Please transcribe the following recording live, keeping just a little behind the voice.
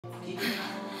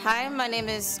Hi, my name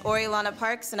is Oriolana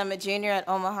Parks, and I'm a junior at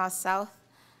Omaha South.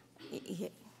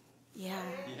 Yeah.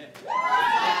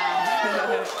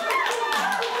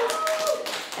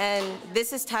 And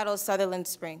this is titled Sutherland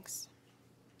Springs.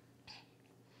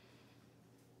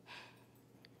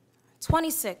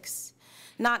 26.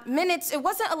 Not minutes, it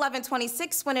wasn't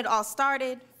 11:26 when it all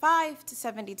started, 5 to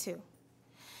 72.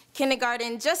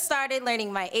 Kindergarten just started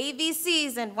learning my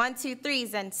ABCs and 1, 2,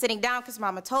 3s and sitting down because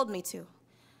mama told me to.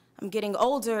 I'm getting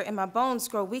older and my bones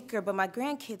grow weaker, but my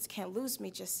grandkids can't lose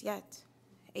me just yet.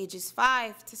 Ages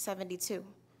 5 to 72.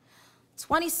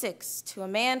 26 to a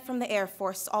man from the Air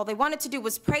Force. All they wanted to do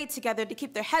was pray together to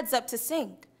keep their heads up to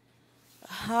sing.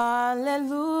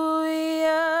 Hallelujah,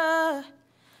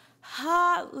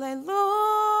 hallelujah.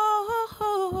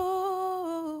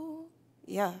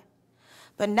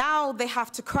 But now they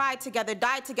have to cry together,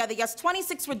 die together. Yes,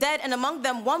 26 were dead, and among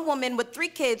them, one woman with 3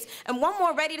 kids, and one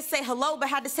more ready to say hello, but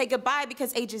had to say goodbye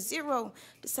because ages 0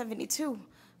 to 72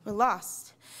 were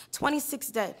lost. 26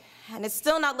 dead, and it's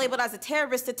still not labeled as a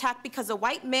terrorist attack because a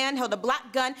white man held a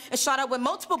black gun and shot her with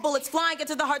multiple bullets flying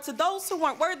into the hearts of those who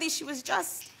weren't worthy. She was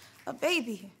just a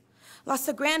baby. Lost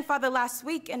a grandfather last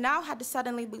week, and now had to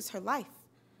suddenly lose her life.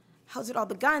 How did all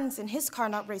the guns in his car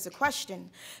not raise a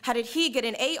question? How did he get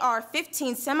an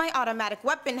AR-15 semi-automatic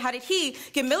weapon? How did he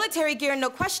get military gear? No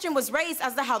question was raised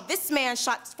as to how this man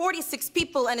shot 46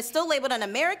 people and is still labeled an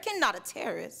American, not a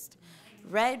terrorist.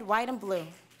 Red, white, and blue.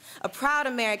 A proud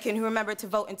American who remembered to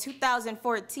vote in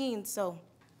 2014, so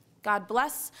God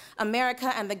bless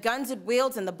America and the guns it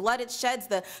wields and the blood it sheds,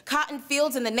 the cotton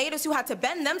fields and the natives who had to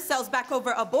bend themselves back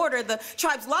over a border, the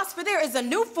tribes lost, for there is a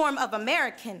new form of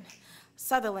American.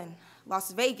 Sutherland,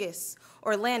 Las Vegas,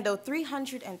 Orlando,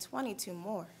 322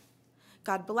 more.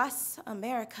 God bless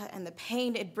America and the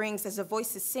pain it brings as the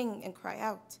voices sing and cry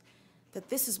out that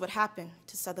this is what happened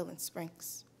to Sutherland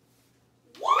Springs.